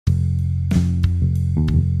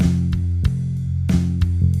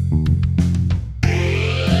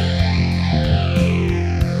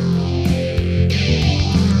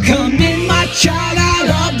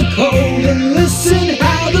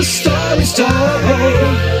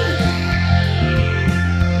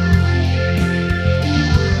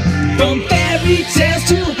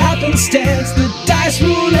stance. The dice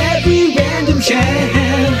rule every random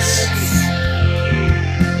chance.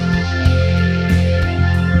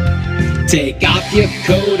 Take off your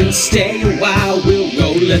coat and stay a while. We're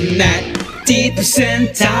rolling that deep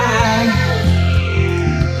percentile.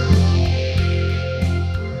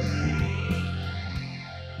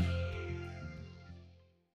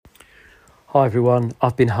 Hi everyone,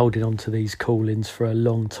 I've been holding on to these call-ins for a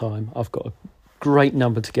long time. I've got a great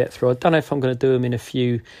number to get through. I don't know if I'm going to do them in a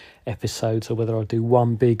few episodes or whether I'll do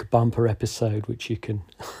one big bumper episode which you can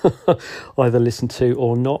either listen to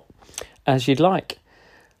or not, as you'd like.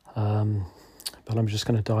 But I'm just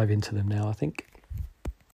going to dive into them now, I think.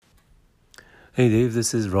 Hey Dave,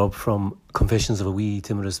 this is Rob from Confessions of a Wee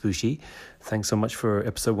Timorous Bushy. Thanks so much for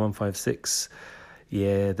episode 156.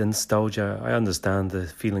 Yeah, the nostalgia, I understand the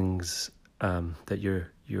feelings that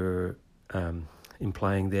you're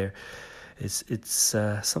implying there. It's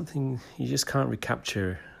something you just can't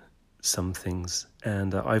recapture some things,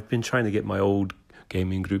 and I've been trying to get my old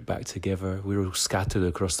gaming group back together. We're all scattered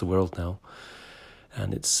across the world now,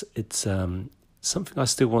 and it's something I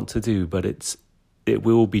still want to do, but it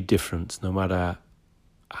will be different no matter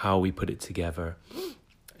how we put it together.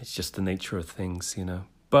 It's just the nature of things, you know.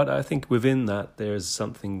 But I think within that there's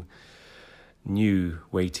something new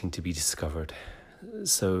waiting to be discovered.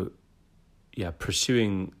 So, yeah,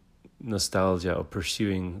 pursuing nostalgia or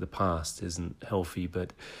pursuing the past isn't healthy,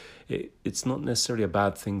 but it's not necessarily a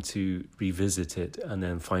bad thing to revisit it and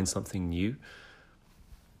then find something new.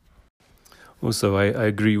 Also, I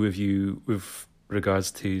agree with you with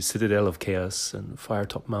regards to Citadel of Chaos and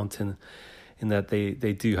Firetop Mountain, in that they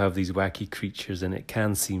do have these wacky creatures and it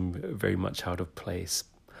can seem very much out of place.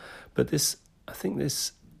 But I think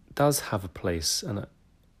this does have a place, and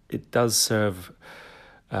it does serve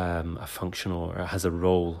a function or has a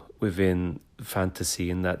role within fantasy,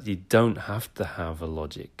 in that you don't have to have a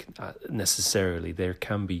logic necessarily. There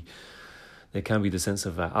can be the sense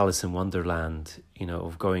of Alice in Wonderland, you know,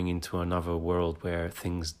 of going into another world where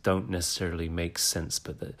things don't necessarily make sense,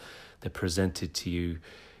 but they're presented to you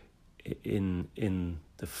in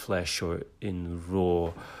the flesh or in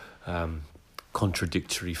raw,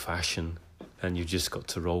 contradictory fashion, and you've just got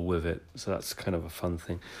to roll with it. So that's kind of a fun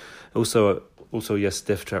thing. Also, yes,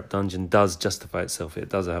 Death Trap Dungeon does justify itself. It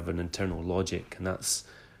does have an internal logic, and that's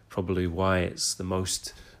probably why it's the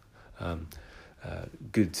most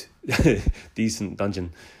good, decent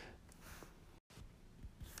dungeon.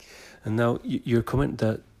 And now your comment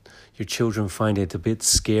that your children find it a bit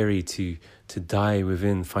scary to die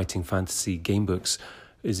within fighting fantasy game books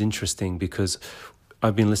is interesting, because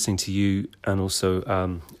I've been listening to you and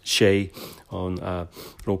also Shay on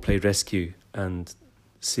Roleplay Rescue, and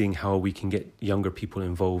seeing how we can get younger people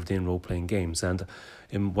involved in role-playing games. And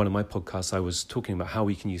in one of my podcasts, I was talking about how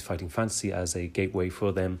we can use fighting fantasy as a gateway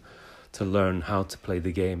for them to learn how to play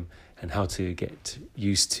the game and how to get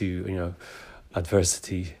used to, you know,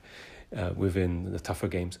 adversity within the tougher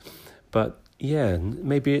games. But yeah,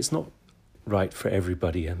 maybe it's not right for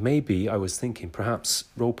everybody, and maybe I was thinking perhaps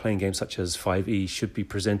role-playing games such as 5e should be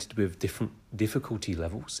presented with different difficulty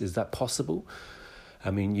levels. Is that possible? I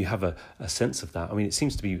mean, you have a sense of that. I mean, it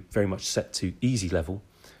seems to be very much set to easy level,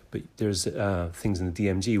 but there's things in the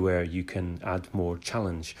DMG where you can add more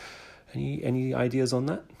challenge. Any ideas on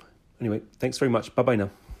that? Anyway, thanks very much. Bye-bye now.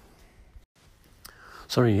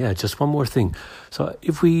 Sorry, yeah, just one more thing. So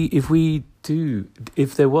if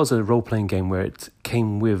there was a role-playing game where it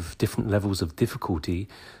came with different levels of difficulty,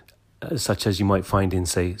 such as you might find in,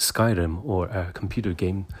 say, Skyrim or a computer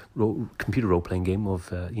role-playing game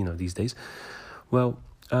of these days, well,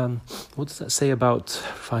 what does that say about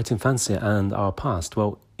fighting fantasy and our past?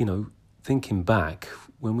 Well, you know, thinking back,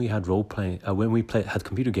 when we had role-playing, had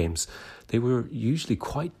computer games, they were usually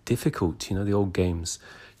quite difficult. You know, the old games.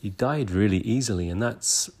 You died really easily, and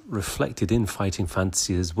that's reflected in fighting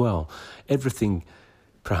fantasy as well. Everything,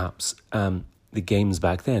 perhaps, the games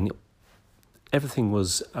back then, everything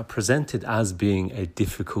was presented as being a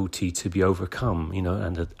difficulty to be overcome, you know,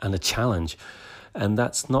 and a challenge. And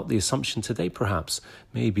that's not the assumption today, perhaps.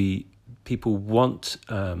 Maybe people want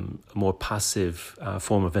a more passive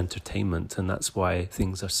form of entertainment, and that's why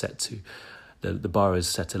things are set to, the bar is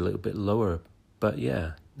set a little bit lower. But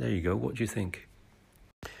yeah, there you go. What do you think?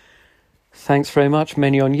 Thanks very much,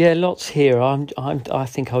 Menion. Yeah, lots here. I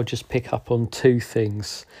think I'll just pick up on two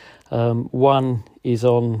things. One is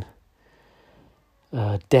on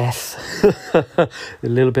death. A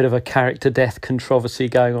little bit of a character death controversy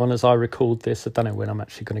going on as I record this. I don't know when I'm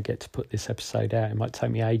actually going to get to put this episode out. It might take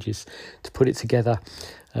me ages to put it together.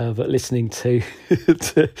 but listening to,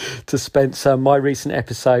 to Spencer, my recent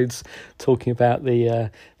episodes talking about the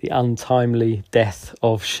untimely death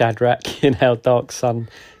of Shadrach in our Dark Sun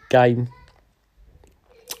game,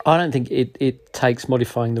 I don't think it takes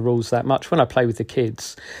modifying the rules that much. When I play with the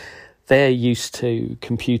kids, they're used to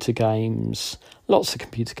computer games. Lots of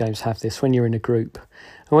computer games have this. When you're in a group,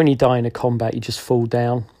 and when you die in a combat, you just fall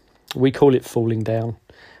down. We call it falling down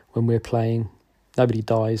when we're playing. Nobody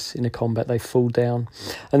dies in a combat, they fall down.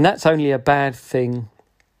 And that's only a bad thing.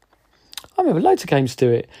 I remember loads of games do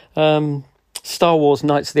it. Star Wars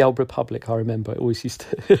Knights of the Old Republic, I remember. I always used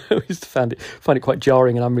to find it quite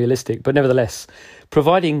jarring and unrealistic. But nevertheless,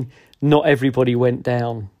 providing not everybody went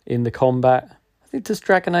down in the combat. I think, does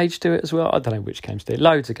Dragon Age do it as well? I don't know which games do it.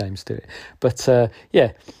 Loads of games do it. But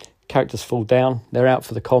yeah, characters fall down. They're out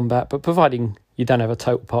for the combat. But providing you don't have a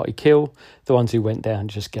total party kill, the ones who went down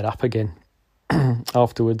just get up again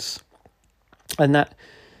afterwards. And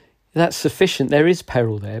that's sufficient. There is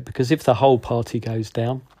peril there, because if the whole party goes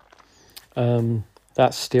down,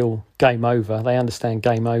 that's still game over. They understand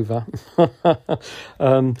game over.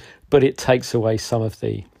 But it takes away some of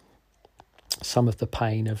the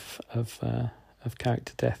pain of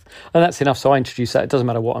character death. And that's enough. So I introduce that. It doesn't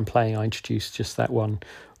matter what I'm playing, I introduce just that one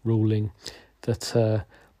ruling, that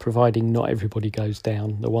providing not everybody goes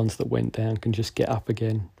down, the ones that went down can just get up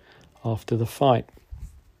again after the fight.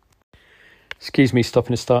 Excuse me,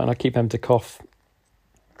 stopping and starting. I keep having to cough.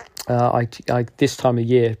 I this time of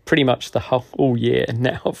year, pretty much the whole year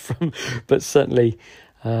now, but certainly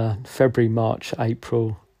February, March,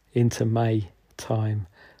 April into May time,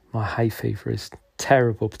 my hay fever is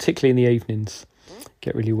terrible, particularly in the evenings.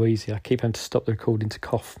 Get really wheezy. I keep having to stop the recording to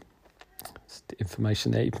cough. It's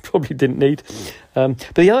information there you probably didn't need.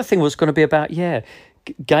 But the other thing was going to be about,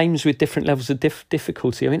 games with different levels of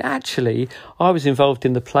difficulty. I mean, actually, I was involved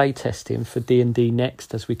in the play testing for D&D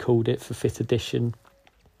Next, as we called it, for 5th edition.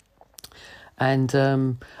 And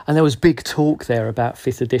there was big talk there about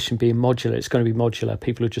 5th edition being modular. It's going to be modular.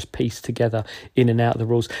 People will just piece together in and out of the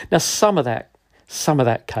rules. Now, some of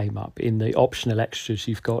that came up in the optional extras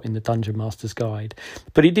you've got in the Dungeon Master's Guide,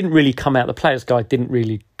 but it didn't really come out. The Player's Guide didn't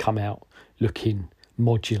really come out looking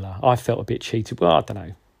modular. I felt a bit cheated. Well, I don't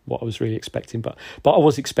know what I was really expecting, but I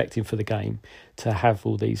was expecting for the game to have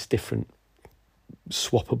all these different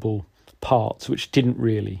swappable parts, which didn't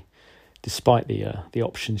really, despite the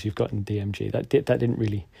options you've got in DMG, that didn't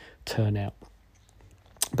really turn out.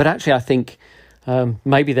 But actually, I think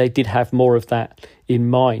maybe they did have more of that in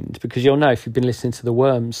mind, because you'll know, if you've been listening to the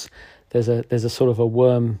Worms, there's a sort of a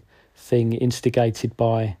worm thing instigated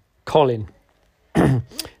by Colin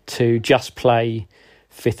to just play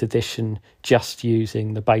 5th edition just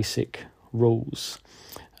using the basic rules,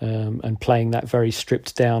 and playing that very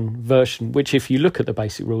stripped down version, which, if you look at the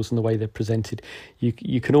basic rules and the way they're presented,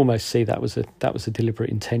 you can almost see that was a deliberate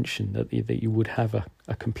intention, that you would have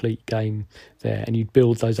a complete game there and you'd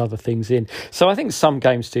build those other things in. So I think some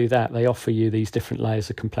games do that. They offer you these different layers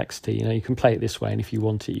of complexity. You know, you can play it this way, and if you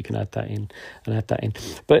want it, you can add that in and add that in.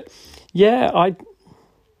 But yeah,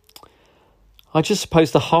 I just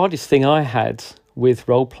suppose the hardest thing I had with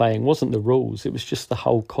role-playing wasn't the rules, it was just the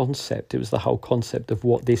whole concept. It was the whole concept of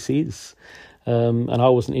what this is. And I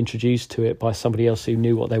wasn't introduced to it by somebody else who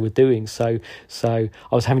knew what they were doing. So I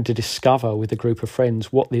was having to discover with a group of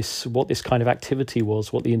friends what this kind of activity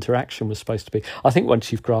was, what the interaction was supposed to be. I think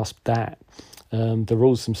once you've grasped that, the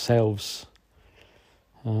rules themselves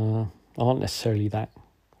aren't necessarily that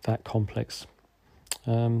complex.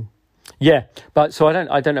 But so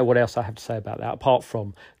I don't know what else I have to say about that, apart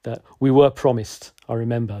from that we were promised, I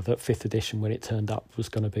remember, that 5th edition, when it turned up, was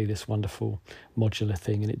going to be this wonderful modular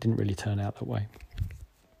thing, and it didn't really turn out that way.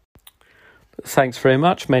 But thanks very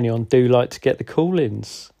much, Menion. Do like to get the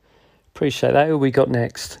call-ins. Appreciate that. Who we got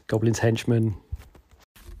next? Goblin's Henchman.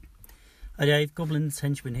 Hi Dave, Goblin's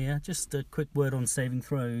Henchman here. Just a quick word on saving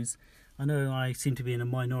throws. I know I seem to be in a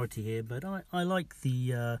minority here, but I like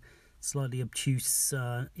the slightly obtuse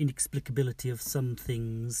inexplicability of some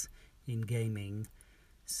things in gaming.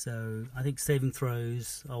 So I think saving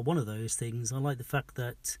throws are one of those things. I like the fact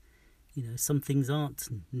that, some things aren't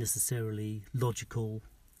necessarily logical,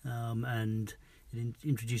 and it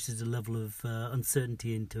introduces a level of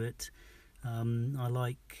uncertainty into it. I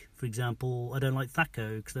like, for example, I don't like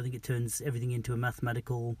THAC0 because I think it turns everything into a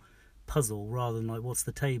mathematical puzzle rather than like, what's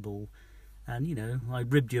the table? And, I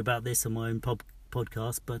ribbed you about this on my own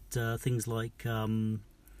podcast, but things like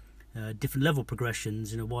different level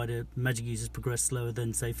progressions, why do magic users progress slower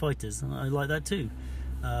than, say, fighters? I like that too.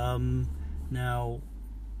 Now,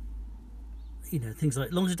 things like,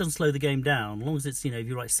 as long as it doesn't slow the game down, as long as it's, if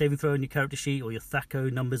you write saving throw in your character sheet or your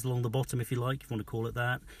THAC0 numbers along the bottom, if you like, if you want to call it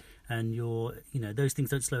that, and those things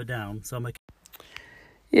don't slow it down. So I'm okay.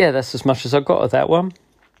 Yeah, that's as much as I got of that one.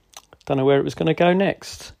 Don't know where it was going to go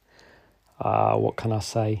next. What can I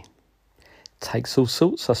say? Takes all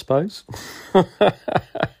sorts, I suppose.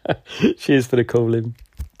 Cheers for the call in.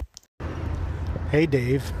 Hey,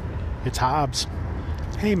 Dave. It's Hobbs.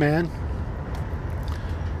 Hey, man.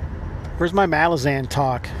 Where's my Malazan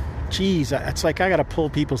talk? Jeez, it's like I got to pull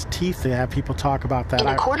people's teeth to have people talk about that. In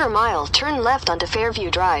a quarter mile, turn left onto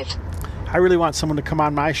Fairview Drive. I really want someone to come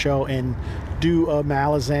on my show and do a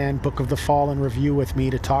Malazan Book of the Fallen review with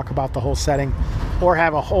me to talk about the whole setting, or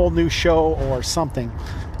have a whole new show or something.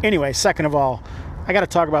 Anyway, second of all, I got to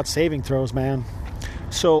talk about saving throws, man.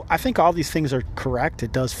 So I think all these things are correct.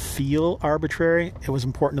 It does feel arbitrary. It was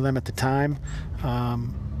important to them at the time.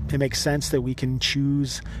 It makes sense that we can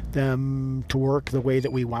choose them to work the way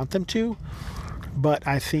that we want them to. But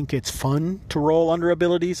I think it's fun to roll under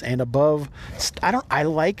abilities and above. I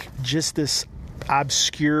like just this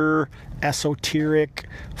obscure, esoteric,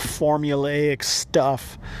 formulaic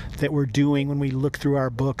stuff that we're doing when we look through our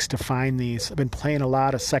books to find these. I've been playing a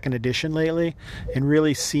lot of second edition lately and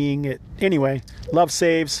really seeing it. Anyway, love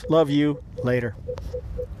saves, love you, later.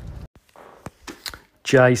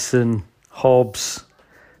 Jason Hobbs,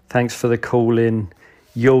 thanks for the call in.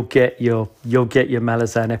 You'll get your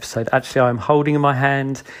Malazan episode. Actually, I'm holding in my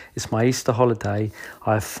hand, it's my Easter holiday.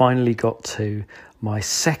 I've finally got to my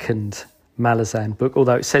second Malazan book,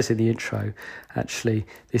 although it says in the intro, actually,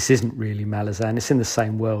 this isn't really Malazan. It's in the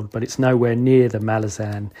same world, but it's nowhere near the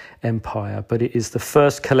Malazan Empire. But it is the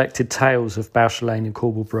first collected tales of Bauchelain and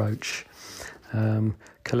Corbel Broach,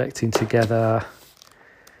 collecting together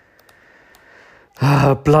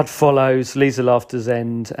Blood Follows, Lisa Laughter's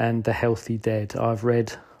End, and The Healthy Dead. I've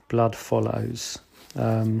read Blood Follows,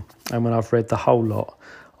 and when I've read the whole lot,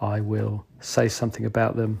 I will say something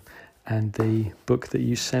about them and the book that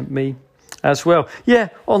you sent me as well. Yeah,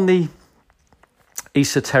 on the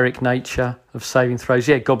esoteric nature of saving throws,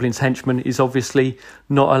 yeah, Goblin's Henchman is obviously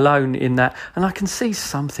not alone in that, and I can see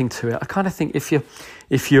something to it. I kind of think if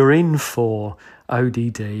you're in for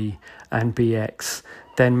ODD and BX,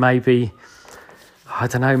 then maybe, I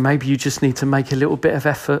don't know, maybe you just need to make a little bit of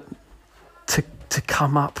effort to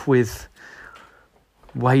come up with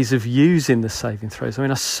ways of using the saving throws. I mean,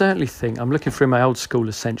 I certainly think, I'm looking through my old school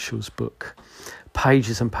essentials book,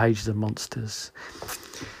 pages and pages of monsters.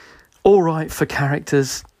 All right for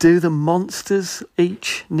characters. Do the monsters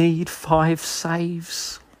each need 5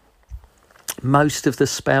 saves? Most of the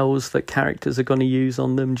spells that characters are going to use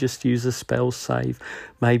on them just use a spell save.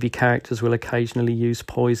 Maybe characters will occasionally use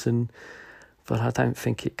poison, but I don't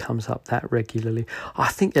think it comes up that regularly. I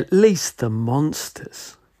think at least the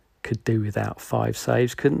monsters could do without 5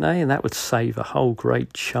 saves, couldn't they? And that would save a whole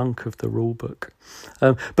great chunk of the rule book.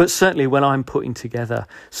 But certainly when I'm putting together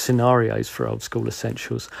scenarios for old school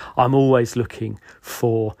essentials, I'm always looking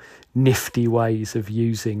for nifty ways of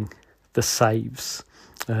using the saves,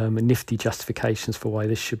 and nifty justifications for why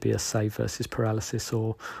this should be a save versus paralysis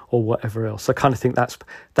or whatever else. I kind of think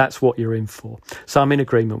that's what you're in for. So I'm in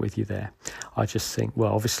agreement with you there. I just think,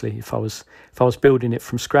 well, obviously if I was building it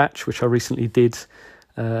from scratch, which I recently did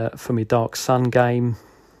for my Dark Sun game,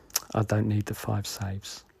 I don't need the 5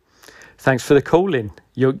 saves. Thanks for the call in.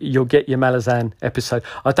 You'll get your Malazan episode.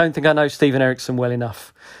 I don't think I know Stephen Erickson well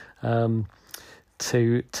enough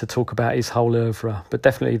to talk about his whole oeuvre, but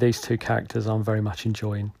definitely these 2 characters I'm very much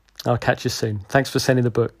enjoying. I'll catch you soon. Thanks for sending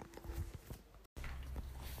the book.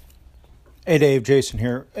 Hey Dave, Jason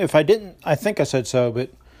here. If I didn't, I think I said so,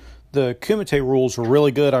 but the Kumite rules were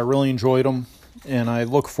really good. I really enjoyed them, and I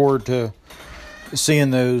look forward to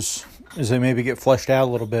seeing those as they maybe get fleshed out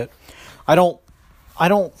a little bit. I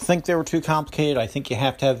don't think they were too complicated. I think you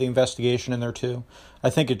have to have the investigation in there too. I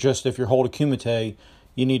think it just, if you're holding Kumite,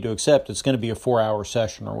 you need to accept it's going to be a 4-hour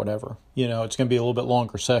session or whatever. It's going to be a little bit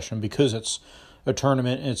longer session because it's a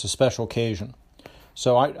tournament and it's a special occasion.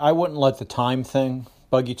 So I wouldn't let the time thing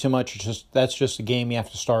bug you too much. That's just a game you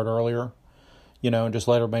have to start earlier, and just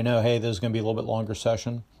let everybody know, hey, this is going to be a little bit longer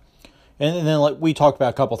session. And then, like we talked about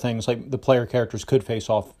a couple things, like the player characters could face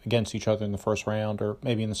off against each other in the first round or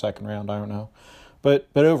maybe in the second round. I don't know. But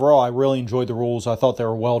overall, I really enjoyed the rules. I thought they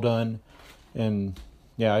were well done. And,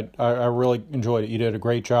 yeah, I really enjoyed it. You did a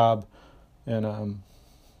great job. And,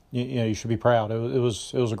 you should be proud. It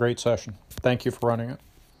was a great session. Thank you for running it.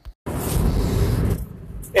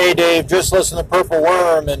 Hey, Dave, just listen to Purple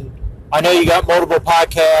Worm. And I know you got multiple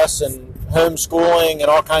podcasts and homeschooling and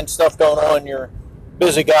all kinds of stuff going on. You're a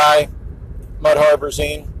busy guy. Mud Harbor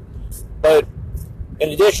Zine. But in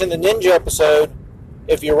addition to the ninja episode,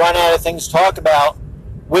 if you run out of things to talk about,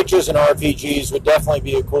 witches and RPGs would definitely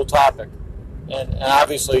be a cool topic. And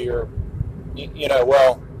obviously I'm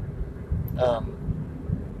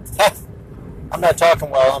not talking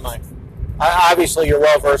well, am I? Obviously you're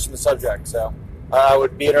well versed in the subject, so I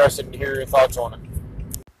would be interested to hear your thoughts on it.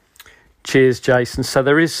 Cheers, Jason. So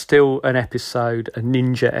there is still an episode, a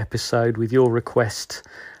ninja episode, with your request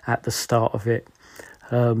at the start of it.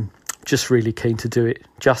 Just really keen to do it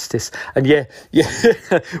justice. And yeah,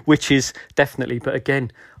 which is definitely, but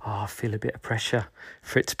again, I feel a bit of pressure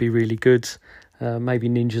for it to be really good. Maybe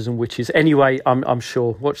ninjas and witches. Anyway, I'm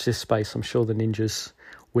sure, watch this space, I'm sure the ninjas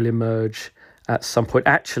will emerge at some point.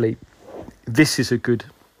 Actually, this is as good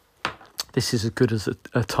as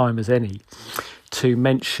a time as any to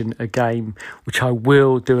mention a game which I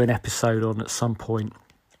will do an episode on at some point.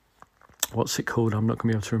 What's it called? I'm not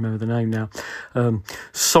going to be able to remember the name now.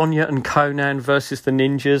 Sonia and Conan versus the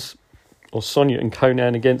Ninjas, or Sonia and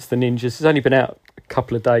Conan against the Ninjas. It's only been out a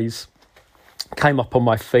couple of days. Came up on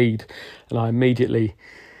my feed, and I immediately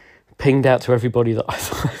pinged out to everybody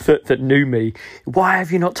that knew me. Why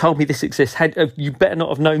have you not told me this exists? You better not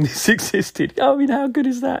have known this existed. I mean, how good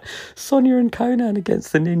is that? Sonia and Conan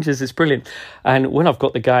against the Ninjas. It's brilliant. And when I've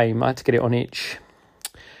got the game, I had to get it on itch.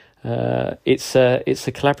 It's a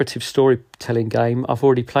collaborative storytelling game. I've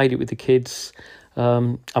already played it with the kids.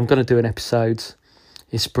 I'm going to do an episode.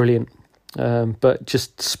 It's brilliant, but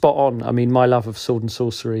just spot on. I mean, my love of sword and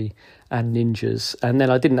sorcery and ninjas, and then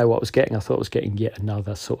I didn't know what I was getting. I thought I was getting yet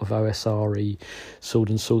another sort of OSR-y sword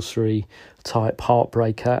and sorcery type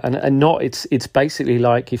heartbreaker, and not. It's basically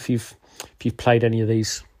like if you've played any of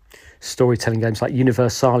these storytelling games like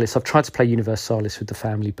Universalis. I've tried to play Universalis with the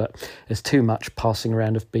family, but there's too much passing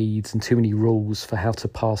around of beads and too many rules for how to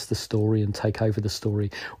pass the story and take over the story.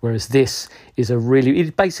 Whereas this is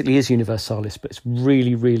it basically is Universalis, but it's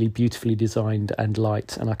really, really beautifully designed and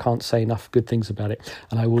light. And I can't say enough good things about it.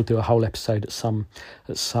 And I will do a whole episode at some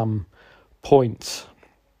point.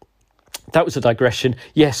 That was a digression.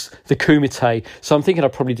 Yes, the Kumite. So I'm thinking I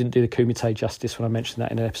probably didn't do the Kumite justice when I mentioned that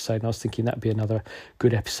in an episode. And I was thinking that'd be another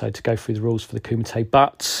good episode to go through the rules for the Kumite.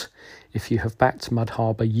 But if you have backed Mud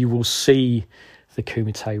Harbour, you will see the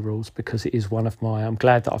Kumite rules, because it is one of I'm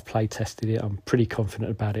glad that I've play tested it. I'm pretty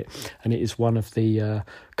confident about it. And it is one of the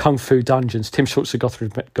Kung Fu dungeons. Tim Schultz of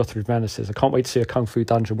Gothard Manor says, I can't wait to see a Kung Fu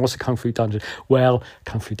dungeon. What's a Kung Fu dungeon? Well,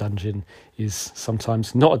 Kung Fu dungeon is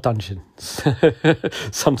sometimes not a dungeon.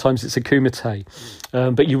 Sometimes it's a Kumite.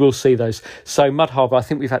 But you will see those. So Mud Harbour, I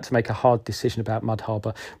think we've had to make a hard decision about Mud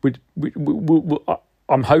Harbour.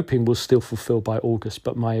 I'm hoping we'll still fulfil by August,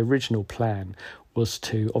 but my original plan was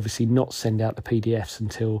to obviously not send out the PDFs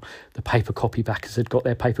until the paper copy backers had got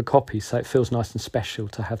their paper copies. So it feels nice and special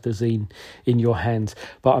to have the zine in your hands.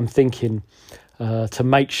 But I'm thinking to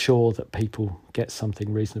make sure that people get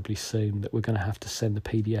something reasonably soon, that we're going to have to send the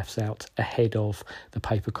PDFs out ahead of the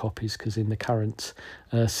paper copies, because in the current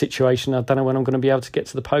situation, I don't know when I'm going to be able to get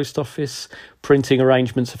to the post office. Printing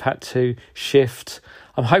arrangements have had to shift.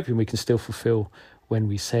 I'm hoping we can still fulfil when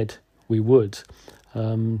we said we would.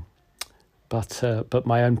 But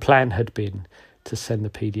my own plan had been to send the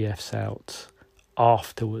PDFs out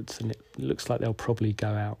afterwards, and it looks like they'll probably go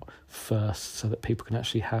out first, so that people can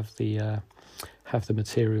actually have the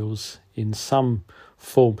materials in some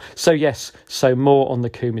form. So yes, so more on the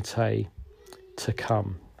Kumite to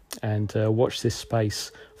come, and watch this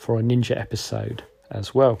space for a ninja episode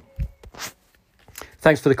as well.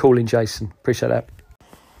 Thanks for the call in, Jason. Appreciate that.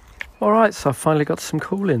 All right, so I finally got some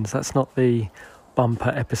call-ins. That's not the bumper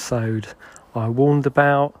episode I warned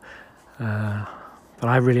about, but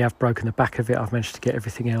I really have broken the back of it. I've managed to get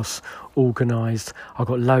everything else organised. I've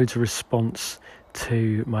got loads of response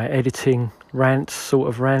to my editing rant. That's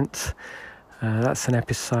an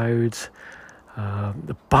episode. A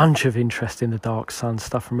bunch of interest in the Dark Sun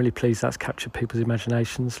stuff. I'm really pleased that's captured people's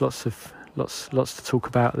imaginations. Lots to talk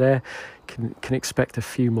about there. Can expect a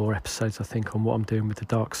few more episodes, I think, on what I'm doing with the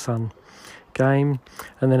Dark Sun game,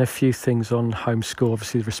 and then a few things on homeschool,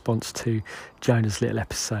 obviously the response to Jonah's little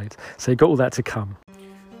episode. So you've got all that to come.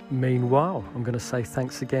 Meanwhile, I'm going to say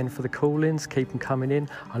thanks again for the call-ins. Keep them coming in.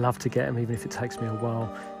 I love to get them, even if it takes me a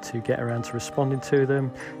while to get around to responding to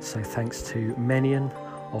them. So thanks to Menion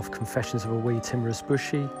of Confessions of a Wee Timorous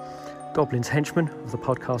Bushy, Goblin's Henchman of the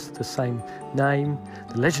podcast of the same name,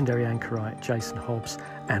 the legendary anchorite Jason Hobbs,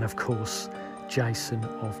 and of course Jason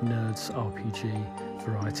of Nerds RPG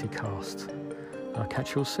Variety Cast. I'll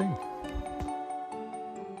catch you all soon.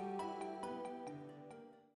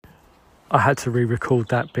 I had to re-record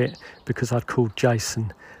that bit because I'd called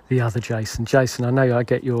Jason the other Jason. Jason, I know I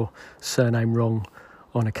get your surname wrong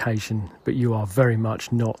on occasion, but you are very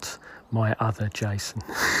much not my other Jason.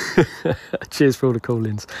 Cheers for all the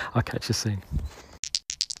call-ins. I'll catch you soon.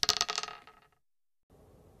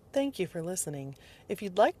 Thank you for listening. If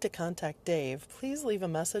you'd like to contact Dave, please leave a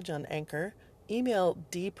message on Anchor, email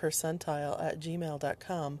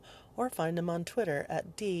dpercentile@gmail.com, or find him on Twitter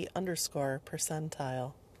at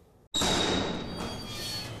d_percentile.